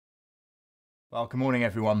Well, good morning,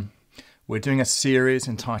 everyone. We're doing a series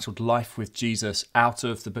entitled Life with Jesus out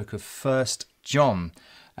of the book of 1 John.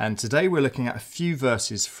 And today we're looking at a few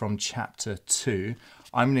verses from chapter 2.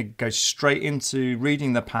 I'm going to go straight into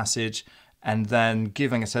reading the passage and then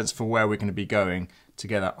giving a sense for where we're going to be going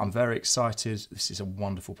together. I'm very excited. This is a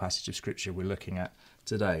wonderful passage of scripture we're looking at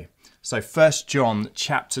today. So 1 John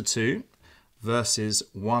chapter 2, verses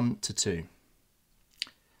 1 to 2.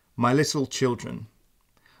 My little children,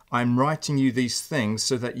 I am writing you these things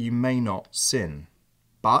so that you may not sin.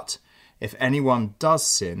 But if anyone does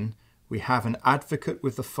sin, we have an advocate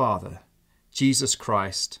with the Father, Jesus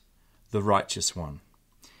Christ, the righteous one.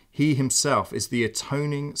 He himself is the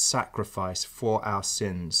atoning sacrifice for our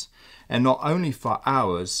sins, and not only for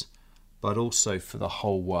ours, but also for the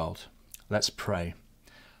whole world. Let's pray.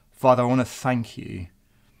 Father, I want to thank you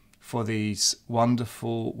for these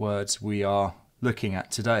wonderful words we are looking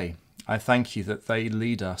at today. I thank you that they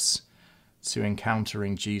lead us to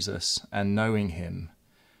encountering Jesus and knowing him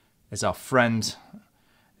as our friend,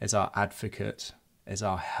 as our advocate, as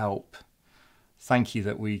our help. Thank you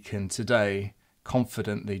that we can today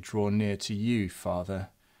confidently draw near to you, Father,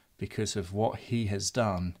 because of what he has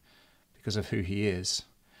done, because of who he is,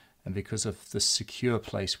 and because of the secure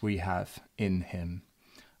place we have in him.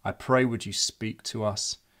 I pray, would you speak to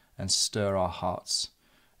us and stir our hearts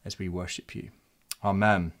as we worship you.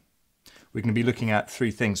 Amen. We're going to be looking at three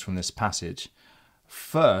things from this passage.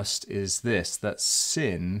 First is this, that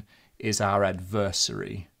sin is our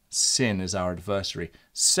adversary. Sin is our adversary.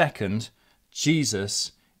 Second,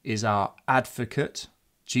 Jesus is our advocate.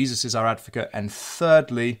 Jesus is our advocate. And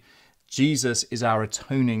thirdly, Jesus is our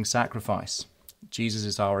atoning sacrifice. Jesus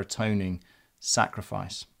is our atoning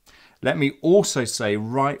sacrifice. Let me also say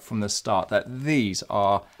right from the start that these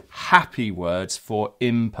are happy words for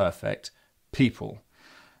imperfect people.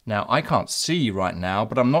 Now, I can't see you right now,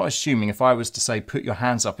 but I'm not assuming if I was to say, put your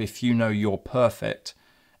hands up if you know you're perfect,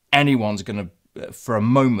 anyone's going to, for a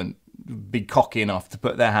moment, be cocky enough to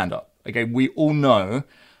put their hand up. Okay, we all know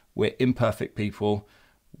we're imperfect people.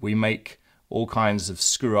 We make all kinds of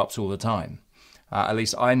screw-ups all the time. At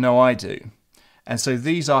least I know I do. And so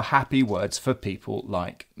these are happy words for people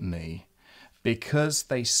like me, because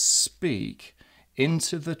they speak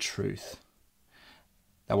into the truth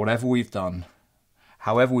that whatever we've done,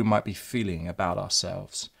 however we might be feeling about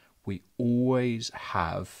ourselves, we always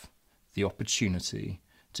have the opportunity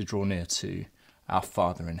to draw near to our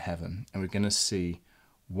Father in heaven. And we're going to see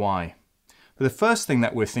why. But the first thing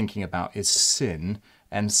that we're thinking about is sin,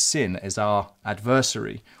 and sin is our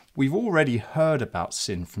adversary. We've already heard about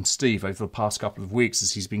sin from Steve over the past couple of weeks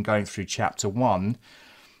as he's been going through chapter 1.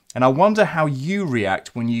 And I wonder how you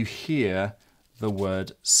react when you hear the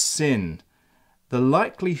word sin. The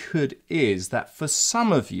likelihood is that for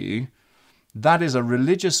some of you, that is a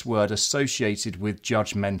religious word associated with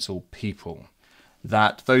judgmental people.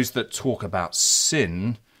 That those that talk about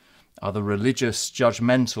sin are the religious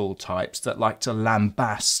judgmental types that like to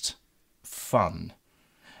lambast fun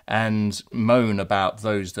and moan about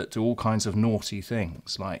those that do all kinds of naughty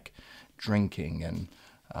things like drinking and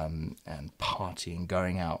partying,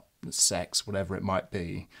 going out, sex, whatever it might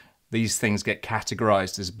be. These things get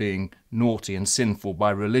categorized as being naughty and sinful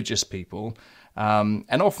by religious people.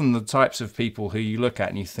 And often the types of people who you look at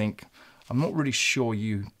and you think, I'm not really sure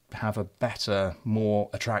you have a better, more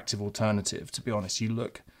attractive alternative. To be honest, you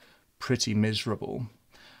look pretty miserable.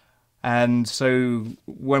 And so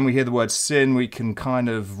when we hear the word sin, we can kind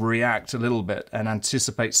of react a little bit and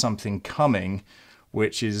anticipate something coming,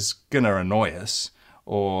 which is going to annoy us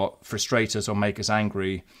or frustrate us or make us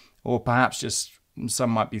angry, or perhaps just some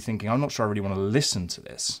might be thinking, I'm not sure I really want to listen to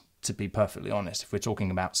this, to be perfectly honest. If we're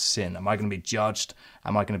talking about sin, am I going to be judged?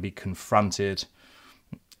 Am I going to be confronted?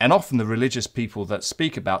 And often the religious people that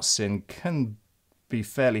speak about sin can be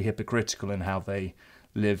fairly hypocritical in how they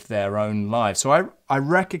live their own lives. So I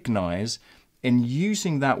recognize in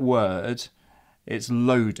using that word, it's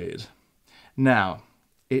loaded. Now,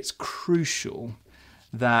 it's crucial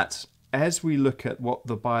that as we look at what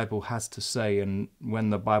the Bible has to say, and when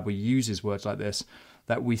the Bible uses words like this,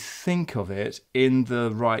 that we think of it in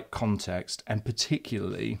the right context, and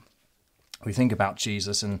particularly we think about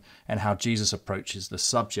Jesus and how Jesus approaches the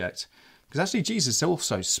subject. Because actually Jesus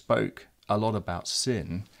also spoke a lot about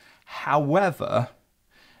sin. However,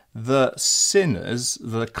 the sinners,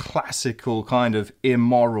 the classical kind of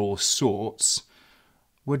immoral sorts,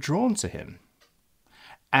 were drawn to him.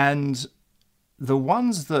 And the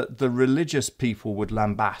ones that the religious people would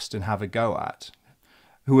lambast and have a go at,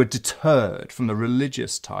 who were deterred from the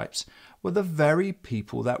religious types, were the very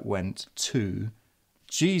people that went to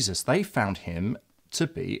Jesus. They found him to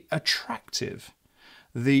be attractive.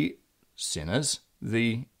 The sinners,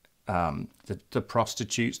 the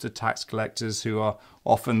prostitutes, the tax collectors, who are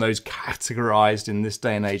often those categorized in this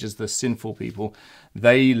day and age as the sinful people,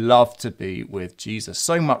 they love to be with Jesus.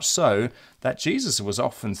 So much so that Jesus was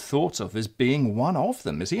often thought of as being one of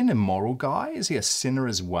them. Is he an immoral guy? Is he a sinner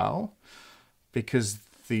as well? Because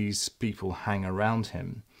these people hang around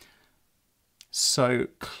him. So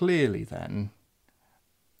clearly then,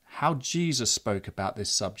 how Jesus spoke about this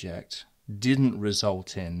subject didn't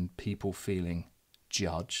result in people feeling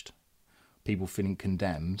judged, people feeling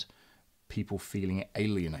condemned, people feeling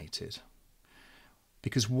alienated.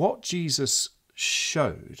 Because what Jesus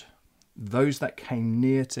showed those that came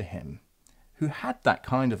near to him, who had that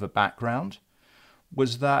kind of a background,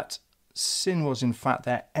 was that sin was in fact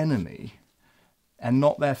their enemy and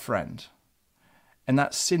not their friend. And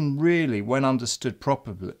that sin really, when understood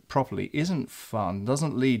properly, isn't fun,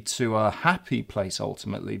 doesn't lead to a happy place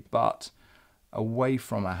ultimately, but away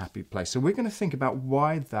from a happy place. So we're going to think about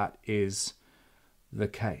why that is the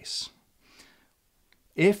case.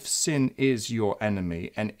 If sin is your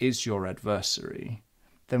enemy and is your adversary,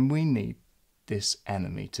 then we need this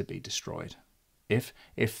enemy to be destroyed. If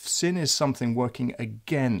sin is something working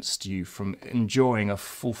against you from enjoying a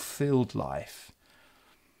fulfilled life,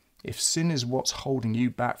 if sin is what's holding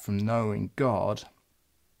you back from knowing God,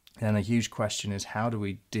 then a huge question is, how do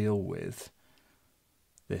we deal with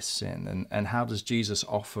this sin? And how does Jesus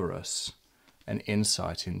offer us an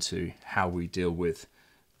insight into how we deal with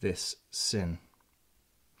this sin?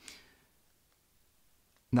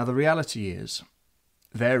 Now, the reality is,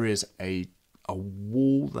 there is a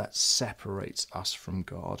wall that separates us from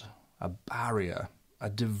God, a barrier,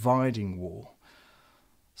 a dividing wall,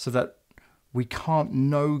 so that we can't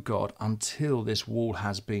know God until this wall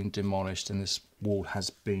has been demolished and this wall has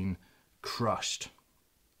been crushed.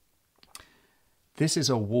 This is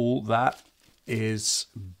a wall that is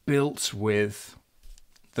built with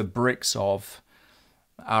the bricks of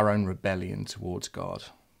our own rebellion towards God,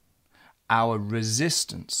 our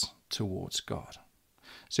resistance towards God.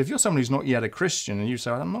 So if you're somebody who's not yet a Christian and you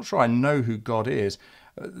say, I'm not sure I know who God is,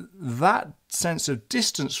 that sense of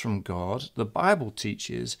distance from God, the Bible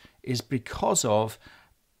teaches, is because of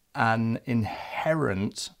an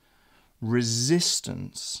inherent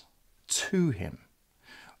resistance to him.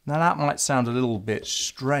 Now that might sound a little bit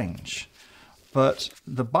strange, but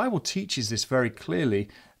the Bible teaches this very clearly,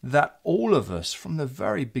 that all of us from the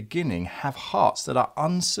very beginning have hearts that are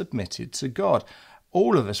unsubmitted to God.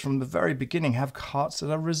 All of us from the very beginning have hearts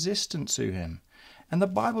that are resistant to him. And the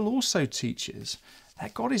Bible also teaches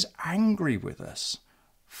that God is angry with us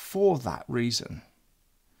for that reason.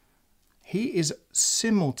 He is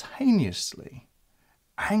simultaneously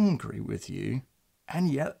angry with you and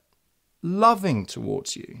yet loving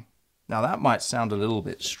towards you. Now that might sound a little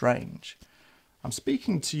bit strange. I'm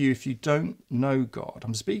speaking to you if you don't know God.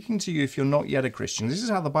 I'm speaking to you if you're not yet a Christian. This is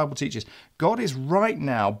how the Bible teaches. God is right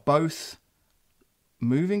now both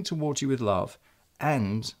moving towards you with love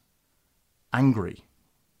and angry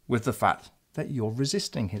with the fact that you're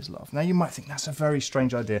resisting his love. Now you might think that's a very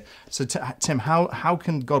strange idea. So Tim, how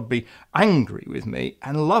can God be angry with me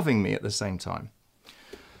and loving me at the same time?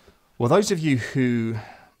 Well, those of you who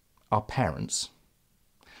are parents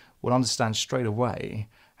will understand straight away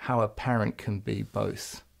how a parent can be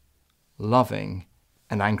both loving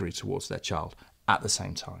and angry towards their child at the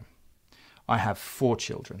same time. I have 4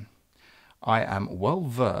 children. I am well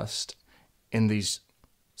versed in these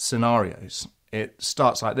scenarios. It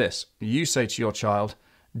starts like this. You say to your child,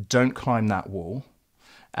 don't climb that wall.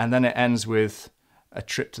 And then it ends with a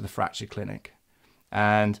trip to the fracture clinic.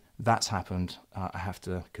 And that's happened, I have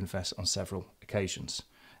to confess, on several occasions.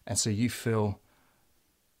 And so you feel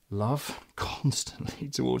love constantly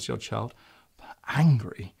towards your child, but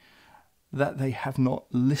angry that they have not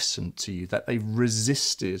listened to you, that they've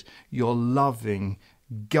resisted your loving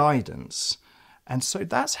guidance. And so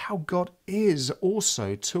that's how God is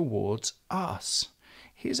also towards us.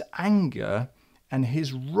 His anger and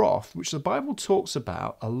his wrath, which the Bible talks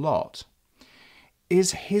about a lot,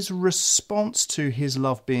 is his response to his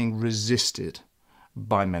love being resisted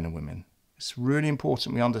by men and women. It's really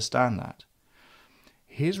important we understand that.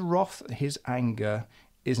 His wrath, his anger,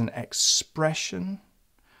 is an expression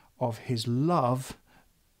of his love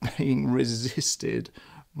being resisted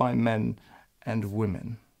by men and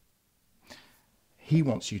women. He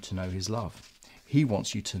wants you to know his love. He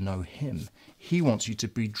wants you to know him. He wants you to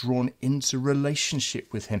be drawn into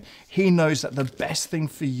relationship with him. He knows that the best thing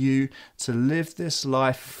for you to live this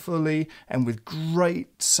life fully and with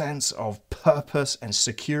great sense of purpose and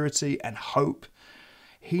security and hope,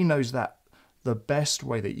 he knows that the best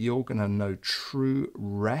way that you're going to know true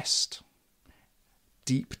rest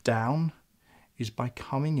deep down is by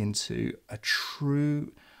coming into a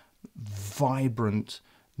true, vibrant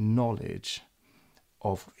knowledge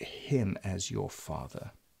of him as your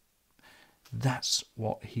Father. That's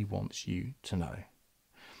what he wants you to know.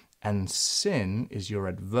 And sin is your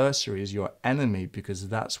adversary, is your enemy, because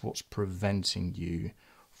that's what's preventing you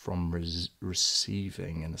from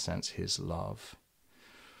receiving, in a sense, his love.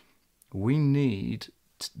 We need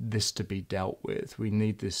this to be dealt with. We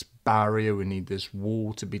need this barrier, we need this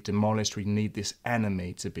wall to be demolished, we need this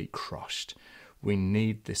enemy to be crushed. We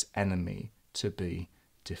need this enemy to be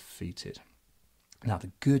defeated. Now,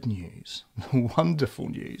 the good news, the wonderful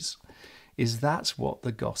news, is that's what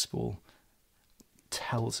the gospel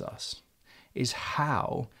tells us, is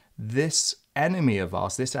how this enemy of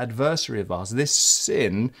ours, this adversary of ours, this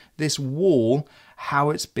sin, this wall, how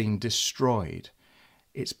it's been destroyed.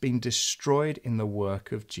 It's been destroyed in the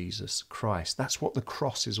work of Jesus Christ. That's what the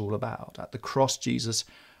cross is all about. At the cross, Jesus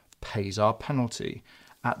pays our penalty.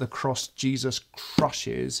 At the cross, Jesus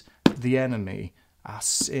crushes the enemy, our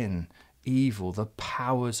sin, evil, the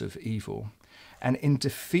powers of evil. And in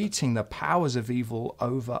defeating the powers of evil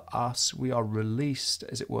over us, we are released,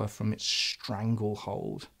 as it were, from its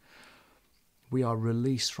stranglehold. We are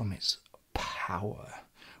released from its power.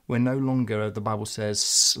 We're no longer, the Bible says,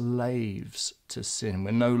 slaves to sin.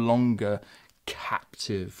 We're no longer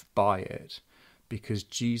captive by it, because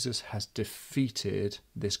Jesus has defeated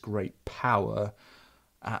this great power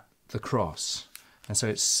at the cross. And so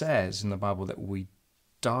it says in the Bible that we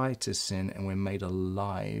die to sin and we're made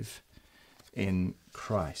alive in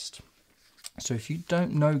Christ. So if you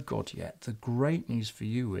don't know God yet, the great news for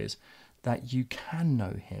you is that you can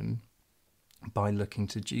know him by looking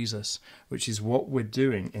to Jesus, which is what we're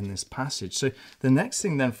doing in this passage. So the next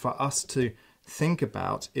thing then for us to think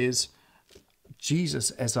about is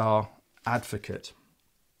Jesus as our advocate.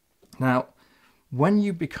 Now, when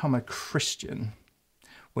you become a Christian,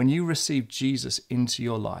 when you receive Jesus into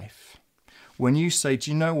your life, when you say,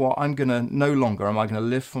 do you know what, no longer am I going to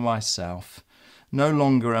live for myself. No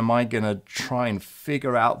longer am I going to try and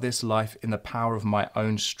figure out this life in the power of my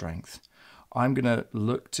own strength. I'm going to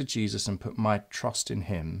look to Jesus and put my trust in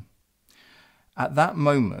him. At that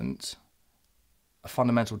moment, a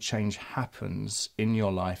fundamental change happens in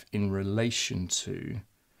your life in relation to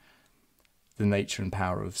the nature and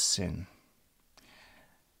power of sin.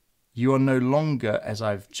 You are no longer, as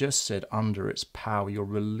I've just said, under its power. You're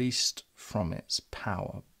released from its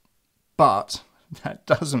power. But that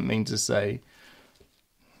doesn't mean to say,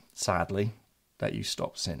 sadly, that you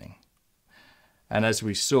stop sinning. And as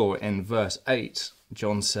we saw in verse 8,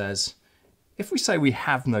 John says, if we say we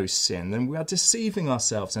have no sin, then we are deceiving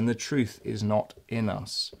ourselves and the truth is not in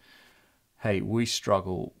us. Hey, we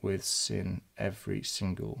struggle with sin every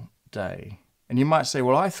single day. And you might say,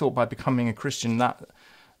 well, I thought by becoming a Christian that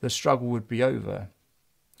the struggle would be over.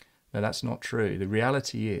 No, that's not true. The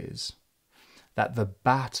reality is that the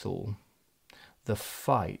battle, the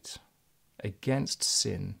fight against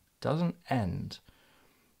sin doesn't end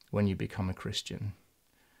when you become a Christian.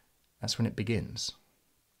 That's when it begins.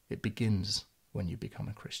 It begins when you become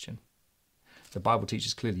a Christian. The Bible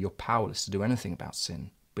teaches clearly you're powerless to do anything about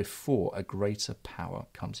sin before a greater power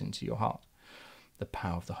comes into your heart, the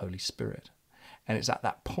power of the Holy Spirit. And it's at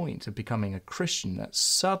that point of becoming a Christian that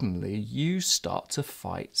suddenly you start to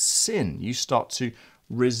fight sin. You start to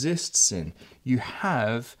resist sin. You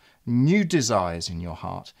have new desires in your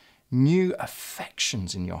heart, new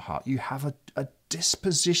affections in your heart. You have a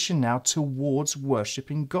disposition now towards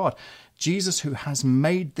worshipping God. Jesus, who has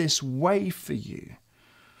made this way for you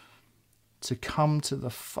to come to the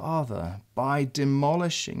Father by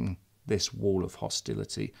demolishing this wall of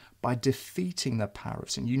hostility, by defeating the power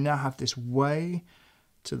of sin. You now have this way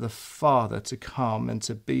to the Father to come and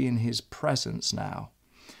to be in his presence now.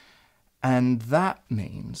 And that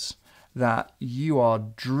means that you are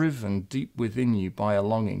driven deep within you by a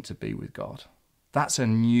longing to be with God. That's a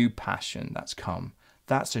new passion that's come.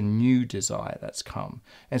 That's a new desire that's come.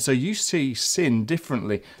 And so you see sin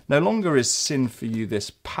differently. No longer is sin for you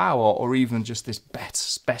this power or even just this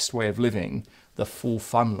best way of living, the full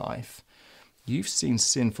fun life. You've seen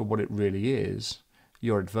sin for what it really is,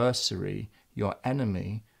 your adversary, your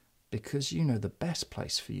enemy, because you know the best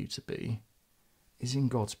place for you to be is in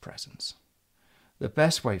God's presence. The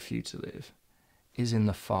best way for you to live is in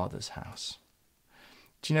the Father's house.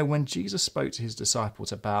 Do you know, when Jesus spoke to his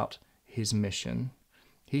disciples about his mission,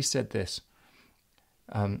 he said this,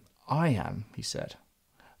 I am, he said,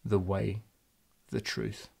 the way, the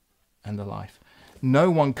truth, and the life.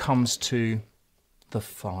 No one comes to the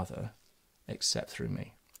Father except through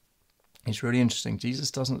me. It's really interesting.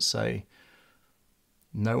 Jesus doesn't say,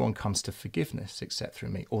 no one comes to forgiveness except through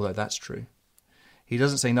me, although that's true. He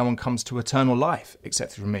doesn't say no one comes to eternal life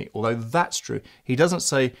except through me, although that's true. He doesn't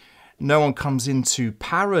say no one comes into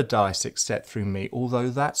paradise except through me, although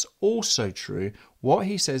that's also true. What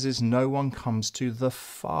he says is no one comes to the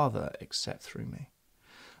Father except through me.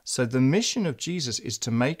 So the mission of Jesus is to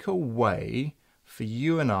make a way for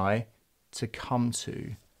you and I to come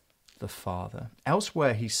to the Father.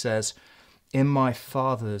 Elsewhere he says, in my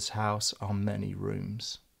Father's house are many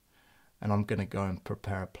rooms, and I'm going to go and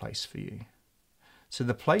prepare a place for you. So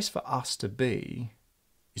the place for us to be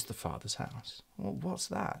is the Father's house. Well, what's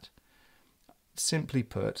that? Simply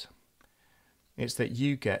put, it's that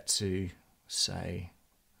you get to say,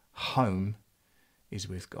 home is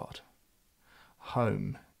with God.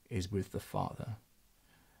 Home is with the Father.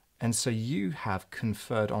 And so you have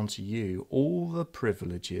conferred onto you all the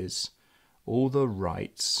privileges, all the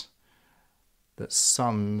rights that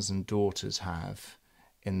sons and daughters have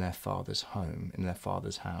in their Father's home, in their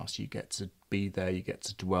Father's house. You get to be there, you get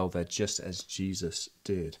to dwell there just as Jesus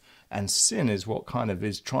did. And sin is what kind of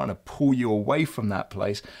is trying to pull you away from that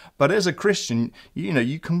place. But as a Christian,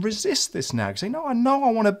 you can resist this now. You say, no, I know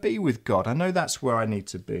I want to be with God. I know that's where I need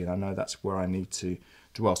to be, and I know that's where I need to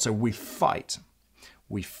dwell. So we fight.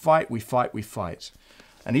 We fight.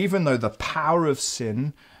 And even though the power of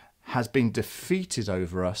sin has been defeated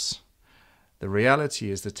over us, the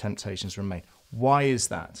reality is the temptations remain. Why is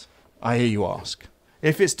that? I hear you ask.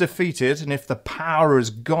 If it's defeated and if the power is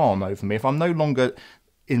gone over me, if I'm no longer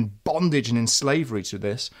in bondage and in slavery to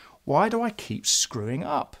this, why do I keep screwing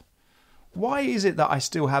up? Why is it that I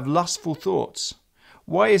still have lustful thoughts?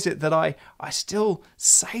 Why is it that I still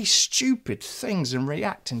say stupid things and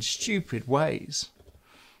react in stupid ways?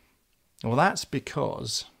 Well, that's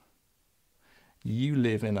because you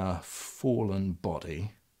live in a fallen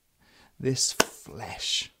body. This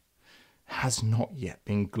flesh has not yet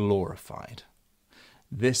been glorified.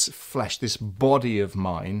 This flesh, this body of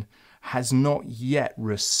mine, has not yet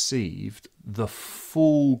received the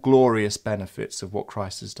full glorious benefits of what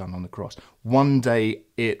Christ has done on the cross. One day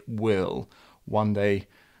it will. One day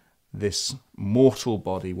this mortal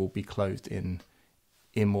body will be clothed in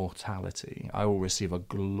immortality. I will receive a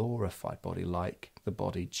glorified body like the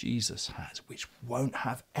body Jesus has, which won't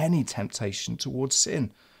have any temptation towards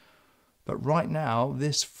sin. But right now,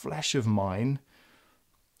 this flesh of mine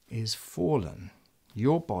is fallen.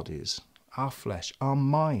 Your bodies, our flesh, our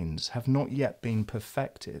minds have not yet been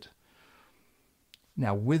perfected.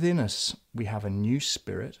 Now, within us, we have a new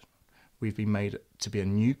spirit. We've been made to be a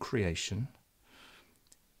new creation.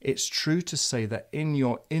 It's true to say that in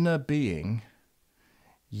your inner being,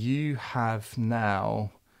 you have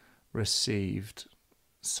now received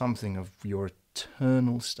something of your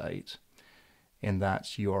eternal state, in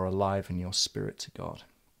that you are alive in your spirit to God.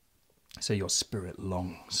 So your spirit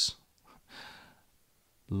longs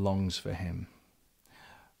for him.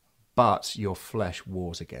 But your flesh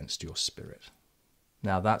wars against your spirit.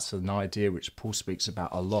 Now that's an idea which Paul speaks about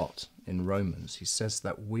a lot in Romans. He says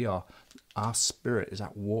that our spirit is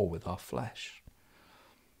at war with our flesh.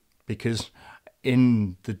 Because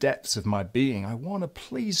in the depths of my being, I want to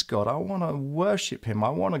please God. I want to worship him. I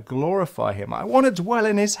want to glorify him. I want to dwell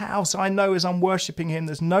in his house. I know as I'm worshiping him,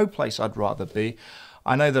 there's no place I'd rather be.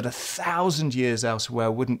 I know that 1,000 years elsewhere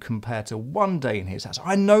wouldn't compare to one day in his house.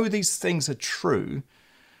 I know these things are true,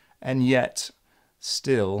 and yet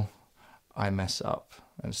still I mess up,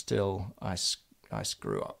 and still I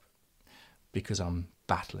screw up because I'm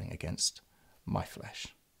battling against my flesh.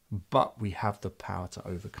 But we have the power to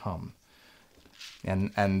overcome.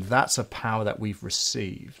 And that's a power that we've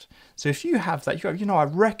received. So if you have that, you go, I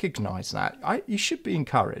recognize that. You should be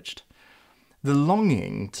encouraged. The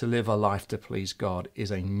longing to live a life to please God is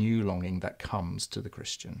a new longing that comes to the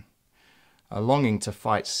Christian. A longing to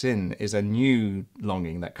fight sin is a new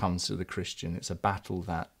longing that comes to the Christian. It's a battle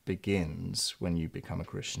that begins when you become a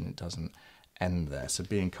Christian. It doesn't end there. So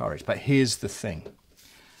be encouraged. But here's the thing.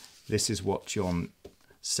 This is what John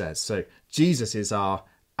says. So Jesus is our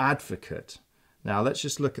advocate. Now let's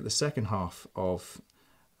just look at the second half of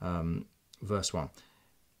verse 1.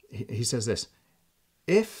 He says this,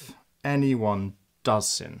 if anyone does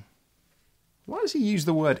sin. Why does he use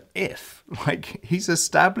the word if? Like he's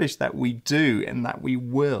established that we do and that we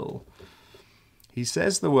will. He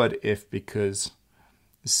says the word if because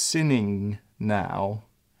sinning now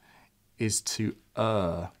is to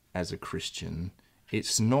err as a Christian.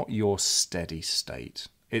 It's not your steady state.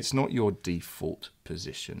 It's not your default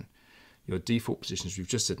position. Your default position, as we've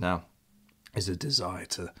just said now, is a desire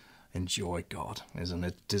to enjoy God, is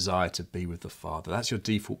a desire to be with the Father. That's your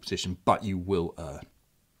default position, but you will err.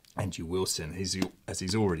 and you will sin, as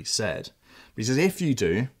he's already said. But he says, if you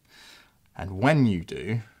do, and when you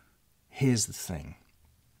do, here's the thing.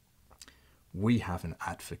 We have an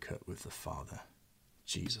advocate with the Father,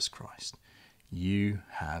 Jesus Christ. You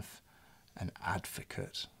have an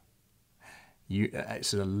advocate.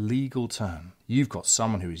 It's a legal term. You've got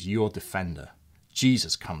someone who is your defender.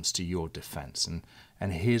 Jesus comes to your defense.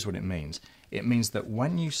 And here's what it means. It means that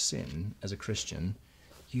when you sin as a Christian,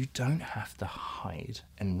 you don't have to hide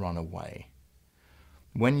and run away.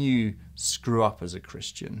 When you screw up as a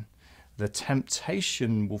Christian, the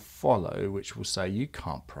temptation will follow, which will say, you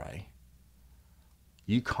can't pray.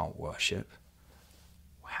 You can't worship.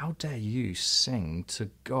 How dare you sing to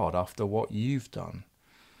God after what you've done?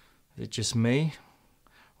 Is it just me?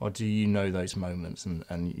 Or do you know those moments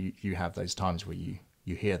and you have those times where you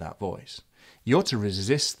hear that voice? You're to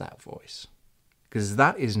resist that voice, because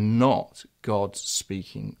that is not God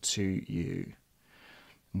speaking to you.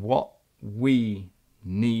 What we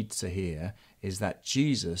need to hear is that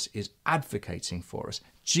Jesus is advocating for us.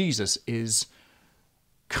 Jesus is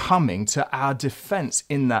coming to our defense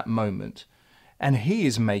in that moment. And he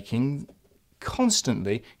is he's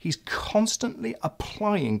constantly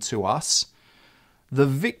applying to us the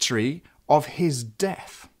victory of his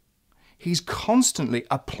death. He's constantly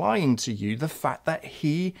applying to you the fact that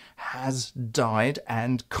he has died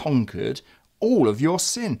and conquered all of your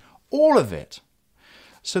sin, all of it.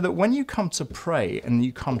 So that when you come to pray and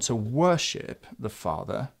you come to worship the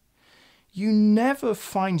Father, you never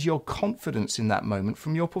find your confidence in that moment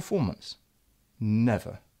from your performance.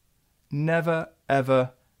 Never. Never,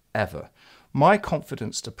 ever, ever. My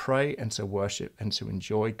confidence to pray and to worship and to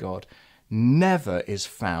enjoy God never is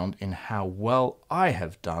found in how well I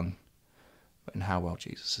have done, but in how well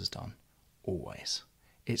Jesus has done. Always.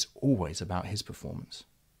 It's always about his performance.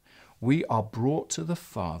 We are brought to the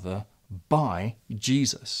Father by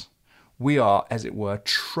Jesus. We are, as it were,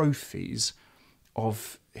 trophies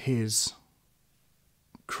of his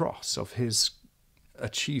cross, of his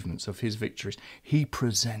achievements, of his victories. He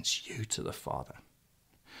presents you to the Father.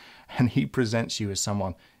 And he presents you as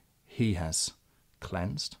someone he has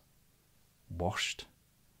cleansed, washed,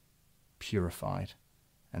 purified,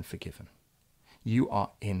 and forgiven. You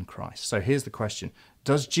are in Christ. So here's the question.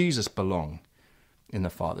 Does Jesus belong in the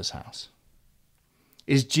Father's house?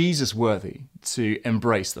 Is Jesus worthy to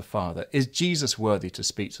embrace the Father? Is Jesus worthy to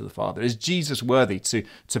speak to the Father? Is Jesus worthy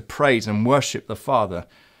to praise and worship the Father?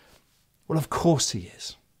 Well, of course he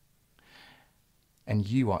is. And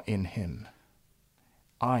you are in him.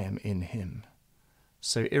 I am in him.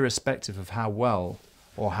 So irrespective of how well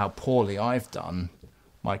or how poorly I've done,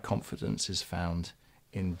 my confidence is found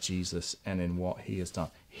in Jesus and in what he has done.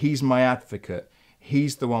 He's my advocate.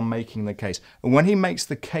 He's the one making the case. And when he makes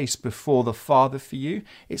the case before the Father for you,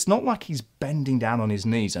 it's not like he's bending down on his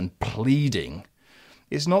knees and pleading.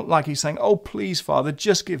 It's not like he's saying, oh, please, Father,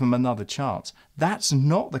 just give him another chance. That's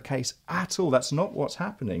not the case at all. That's not what's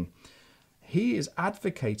happening. He is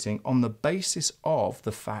advocating on the basis of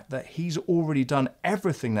the fact that he's already done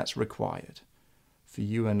everything that's required for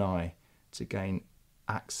you and I to gain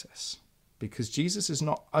access. Because Jesus is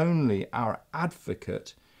not only our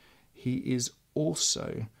advocate, he is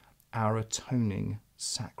also our atoning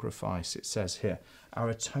sacrifice. It says here, our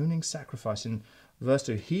atoning sacrifice. In verse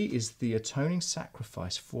 2, he is the atoning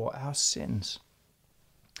sacrifice for our sins.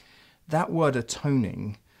 That word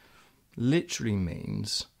atoning literally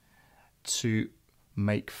means to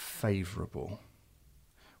make favourable,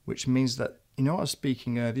 which means that, you know, I was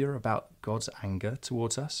speaking earlier about God's anger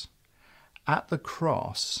towards us. At the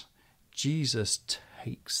cross, Jesus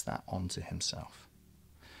takes that onto himself.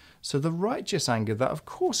 So the righteous anger that, of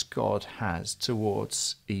course, God has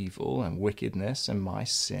towards evil and wickedness and my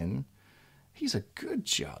sin, he's a good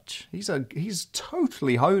judge. He's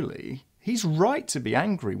totally holy. He's right to be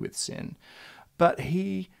angry with sin. But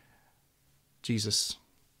Jesus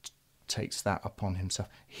takes that upon himself.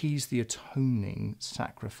 He's the atoning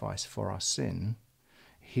sacrifice for our sin.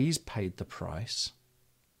 He's paid the price.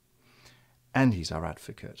 And he's our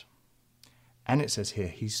advocate. And it says here,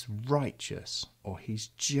 he's righteous or he's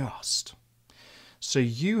just. So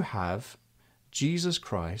you have Jesus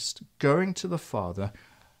Christ going to the Father,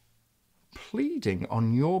 pleading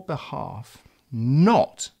on your behalf,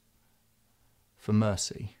 not for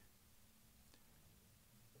mercy,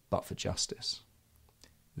 but for justice.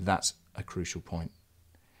 That's a crucial point.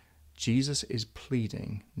 Jesus is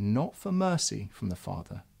pleading not for mercy from the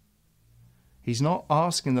Father. He's not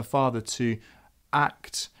asking the Father to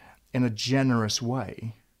act in a generous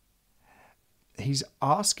way. He's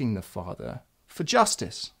asking the Father for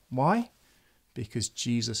justice. Why? Because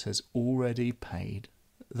Jesus has already paid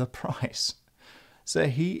the price. So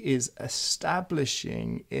he is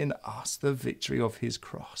establishing in us the victory of his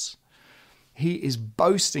cross. He is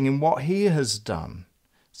boasting in what he has done.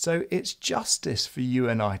 So it's justice for you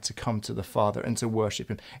and I to come to the Father and to worship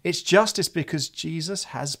him. It's justice because Jesus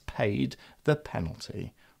has paid the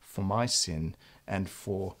penalty for my sin and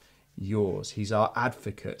for yours. He's our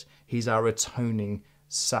advocate. He's our atoning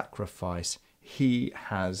sacrifice. He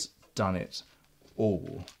has done it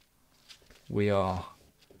all. We are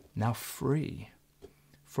now free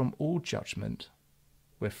from all judgment.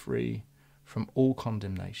 We're free from all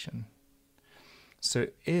condemnation. So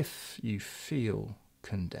if you feel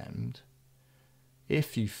condemned,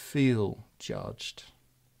 if you feel judged,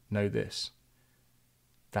 know this: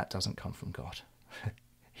 that doesn't come from God.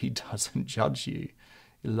 He doesn't judge you.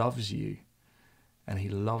 He loves you, and he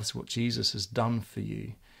loves what Jesus has done for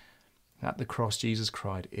you. At the cross, Jesus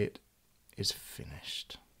cried, "It is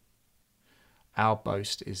finished." Our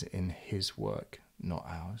boast is in his work, not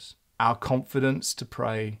ours. Our confidence to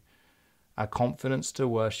pray, our confidence to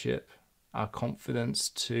worship, our confidence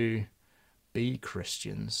to be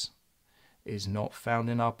Christians is not found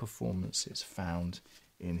in our performance, it's found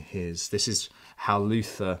in his. This is how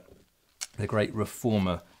Luther, the great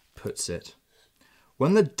reformer, puts it.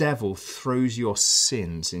 When the devil throws your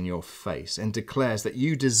sins in your face and declares that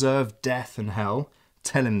you deserve death and hell,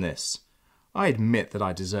 tell him this: I admit that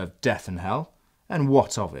I deserve death and hell, and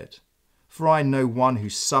what of it? For I know one who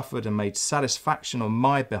suffered and made satisfaction on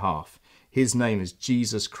my behalf. His name is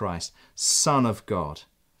Jesus Christ, Son of God.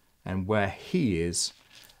 And where he is,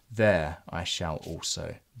 there I shall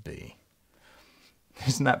also be.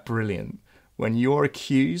 Isn't that brilliant? When you're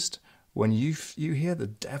accused, when you hear the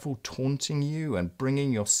devil taunting you and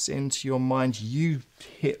bringing your sin to your mind, you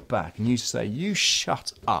hit back and you say, you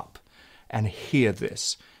shut up and hear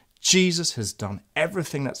this. Jesus has done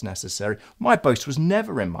everything that's necessary. My boast was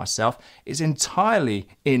never in myself. It's entirely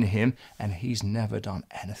in him, and he's never done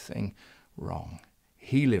anything wrong.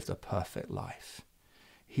 He lived a perfect life.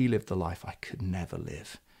 He lived the life I could never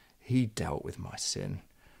live. He dealt with my sin.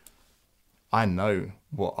 I know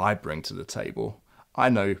what I bring to the table. I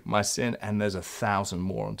know my sin, and there's 1,000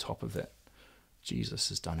 more on top of it. Jesus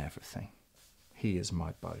has done everything. He is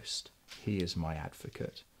my boast. He is my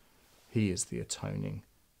advocate. He is the atoning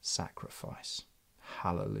sacrifice.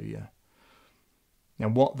 Hallelujah. Now,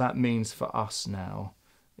 what that means for us now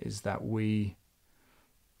is that we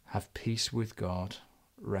have peace with God,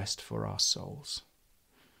 rest for our souls.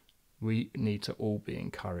 We need to all be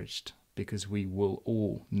encouraged, because we will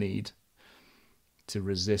all need to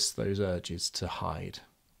resist those urges to hide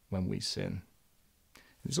when we sin.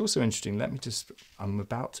 It's also interesting, I'm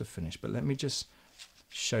about to finish, but let me just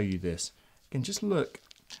show you this. Again, just look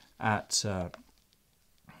at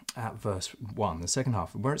verse 1, the second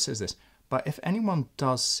half, where it says this: but if anyone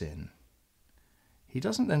does sin, he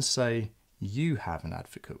doesn't then say, you have an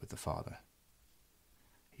advocate with the Father.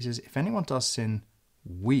 He says, if anyone does sin,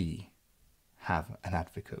 we have an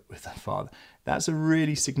advocate with the Father. That's a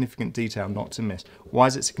really significant detail not to miss. Why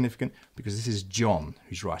is it significant? Because this is John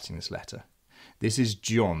who's writing this letter. This is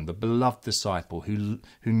John, the beloved disciple who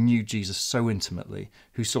knew Jesus so intimately,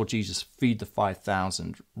 who saw Jesus feed the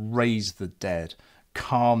 5,000, raise the dead,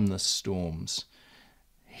 calm the storms.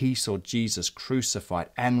 He saw Jesus crucified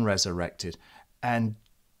and resurrected, and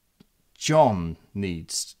John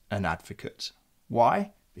needs an advocate.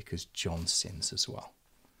 Why? Because John sins as well.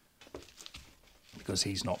 Because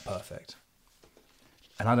he's not perfect.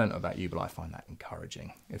 And I don't know about you, but I find that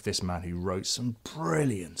encouraging. If this man who wrote some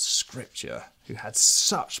brilliant scripture, who had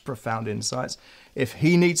such profound insights, if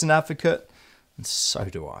he needs an advocate, and so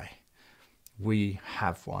do I. We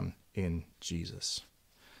have one in Jesus.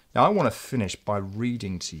 Now I want to finish by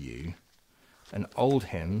reading to you an old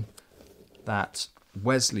hymn that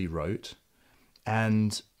Wesley wrote,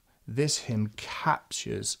 and this hymn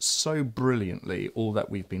captures so brilliantly all that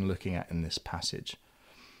we've been looking at in this passage.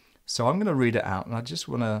 So I'm going to read it out, and I just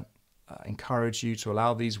want to encourage you to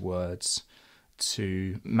allow these words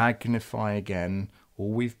to magnify again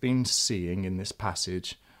all we've been seeing in this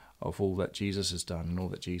passage of all that Jesus has done and all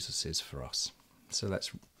that Jesus is for us. So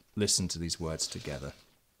let's listen to these words together.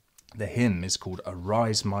 The hymn is called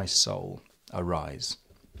Arise My Soul, Arise.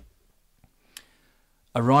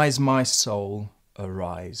 Arise my soul,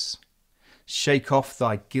 arise. Shake off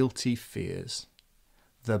thy guilty fears.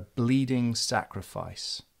 The bleeding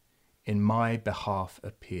sacrifice in my behalf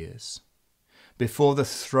appears. Before the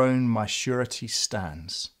throne my surety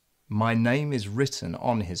stands. My name is written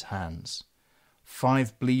on his hands.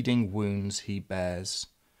 5 bleeding wounds he bears,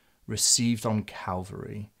 received on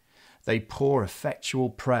Calvary. They pour effectual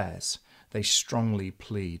prayers. They strongly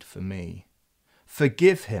plead for me.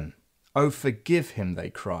 Forgive him, Oh, forgive him, they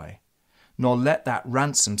cry, nor let that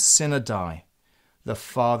ransomed sinner die. The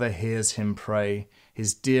Father hears him pray,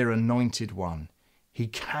 his dear anointed one. He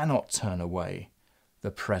cannot turn away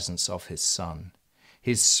the presence of his Son.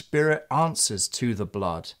 His Spirit answers to the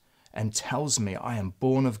blood and tells me I am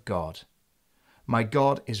born of God. My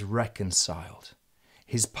God is reconciled.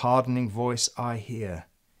 His pardoning voice I hear.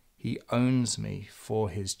 He owns me for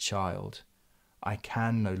his child. I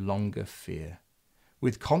can no longer fear.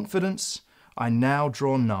 With confidence I now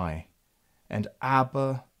draw nigh, and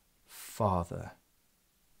Abba, Father,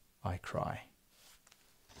 I cry.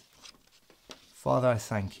 Father, I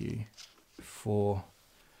thank you for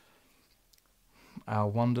our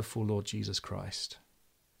wonderful Lord Jesus Christ.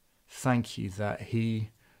 Thank you that he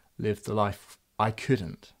lived the life I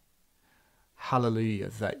couldn't. Hallelujah,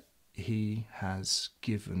 that he has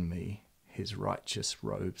given me his righteous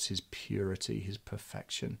robes, his purity, his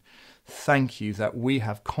perfection. Thank you that we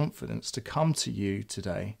have confidence to come to you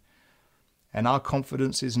today. And our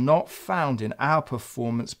confidence is not found in our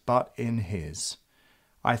performance, but in his.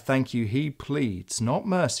 I thank you he pleads not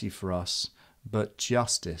mercy for us, but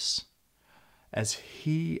justice, as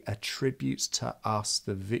he attributes to us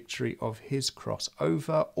the victory of his cross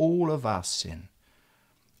over all of our sin.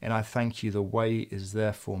 And I thank you the way is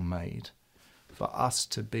therefore made for us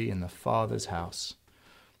to be in the Father's house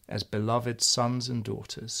as beloved sons and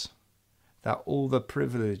daughters, that all the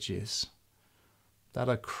privileges that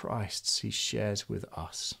are Christ's he shares with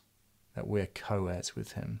us, that we're co-heirs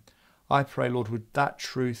with him. I pray, Lord, would that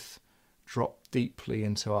truth drop deeply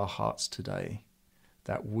into our hearts today,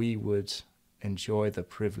 that we would enjoy the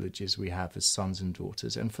privileges we have as sons and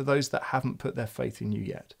daughters. And for those that haven't put their faith in you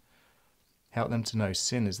yet, help them to know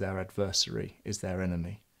sin is their adversary, is their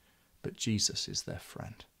enemy, but Jesus is their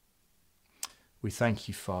friend. We thank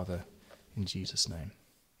you, Father, in Jesus' name.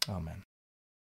 Amen.